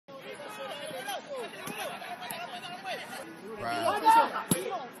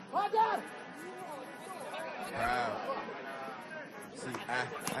Proud. See, I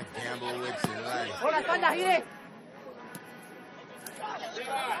gamble with your life. Proud of me.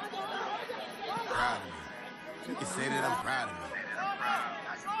 You can say that I'm proud of me.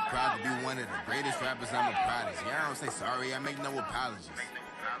 Proud to be one of the greatest rappers. I'm a prodigy. I don't say sorry, I make no apologies.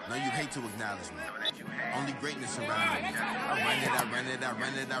 No, you hate to acknowledge me. Only greatness around me. I run it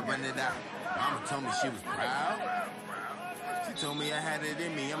out. Mama told me she was proud. She told me I had it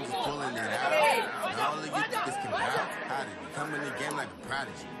in me, I'm just pulling it out. Now all of you niggas can bow. How did you come in the game like a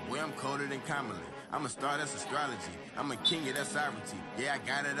prodigy? Boy, I'm colder than Kamala. I'm a star, that's astrology. I'm a king, yeah, that's sovereignty. Yeah, I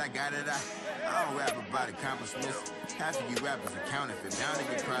got it. I don't rap about accomplishments. Half of you rappers are counterfeit. Bound to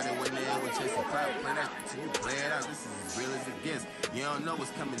get crowded when they're with chasing clout. Play that till you play it out. This is as real as it gets. You don't know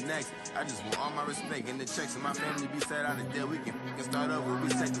what's coming next. I just want all my respect and the checks and my family be set out of deal. We can start over, we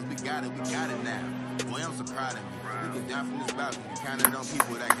say, cause we got it now. Boy, I'm so proud of me. We can down from this balcony. Counted on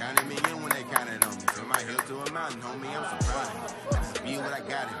people that counted me in when they counted on me. From my hill to a mountain, homie, I'm so proud of me. I just be what I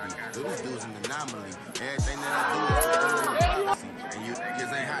gotta be. Dude, this dude's an anomaly. Everything that I do is policy. And you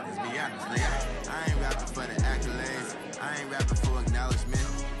niggas ain't hot, let's be honest, nigga. I ain't rapping for the accolades. I ain't rapping for acknowledgement.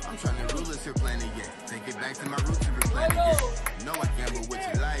 I'm trying to rule this here planet yet. Take it back to my roots and replant again. You know I gamble with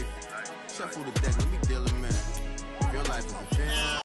your life. Shuffle the deck, let me deal a minute. Your life is a film.